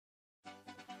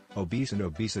Obese and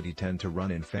obesity tend to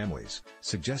run in families,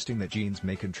 suggesting that genes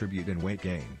may contribute in weight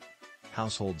gain.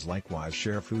 Households likewise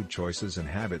share food choices and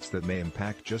habits that may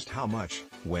impact just how much,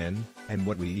 when, and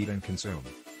what we eat and consume.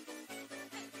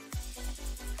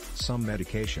 Some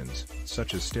medications,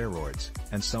 such as steroids,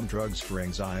 and some drugs for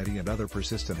anxiety and other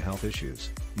persistent health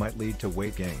issues, might lead to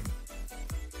weight gain.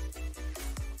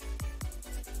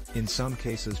 In some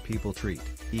cases people treat,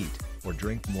 eat, or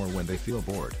drink more when they feel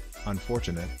bored,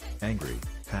 unfortunate, angry,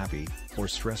 happy, or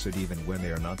stressed even when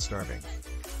they are not starving.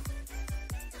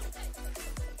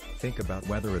 Think about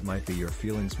whether it might be your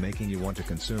feelings making you want to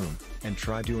consume, and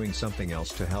try doing something else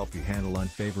to help you handle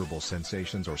unfavorable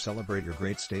sensations or celebrate your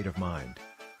great state of mind.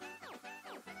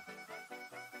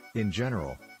 In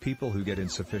general, people who get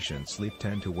insufficient sleep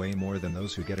tend to weigh more than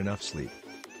those who get enough sleep.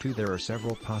 There are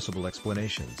several possible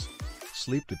explanations.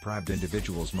 Sleep-deprived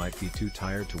individuals might be too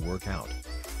tired to work out.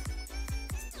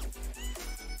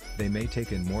 They may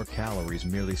take in more calories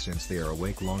merely since they are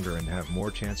awake longer and have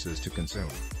more chances to consume.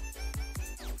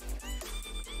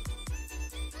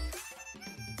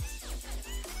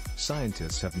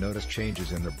 Scientists have noticed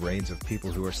changes in the brains of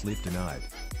people who are sleep-denied.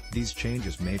 These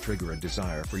changes may trigger a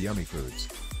desire for yummy foods.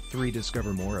 3.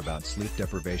 Discover more about sleep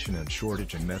deprivation and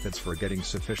shortage and methods for getting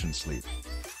sufficient sleep.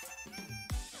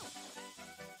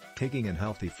 Taking in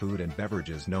healthy food and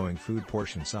beverages. Knowing food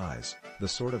portion size, the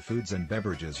sort of foods and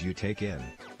beverages you take in,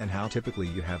 and how typically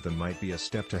you have them might be a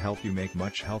step to help you make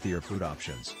much healthier food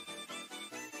options.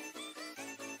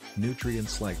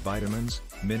 Nutrients like vitamins,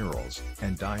 minerals,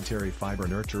 and dietary fiber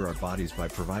nurture our bodies by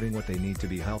providing what they need to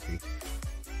be healthy.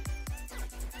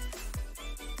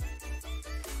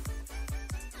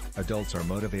 Adults are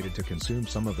motivated to consume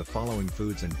some of the following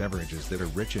foods and beverages that are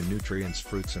rich in nutrients: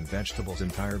 fruits and vegetables,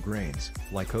 entire grains,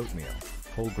 like oatmeal,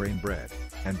 whole grain bread,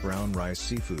 and brown rice,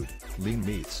 seafood, lean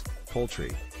meats,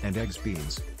 poultry, and eggs,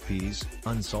 beans, peas,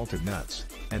 unsalted nuts,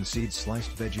 and seeds,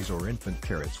 sliced veggies or infant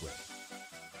carrots with.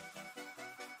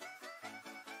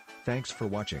 Thanks for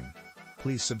watching.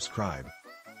 Please subscribe.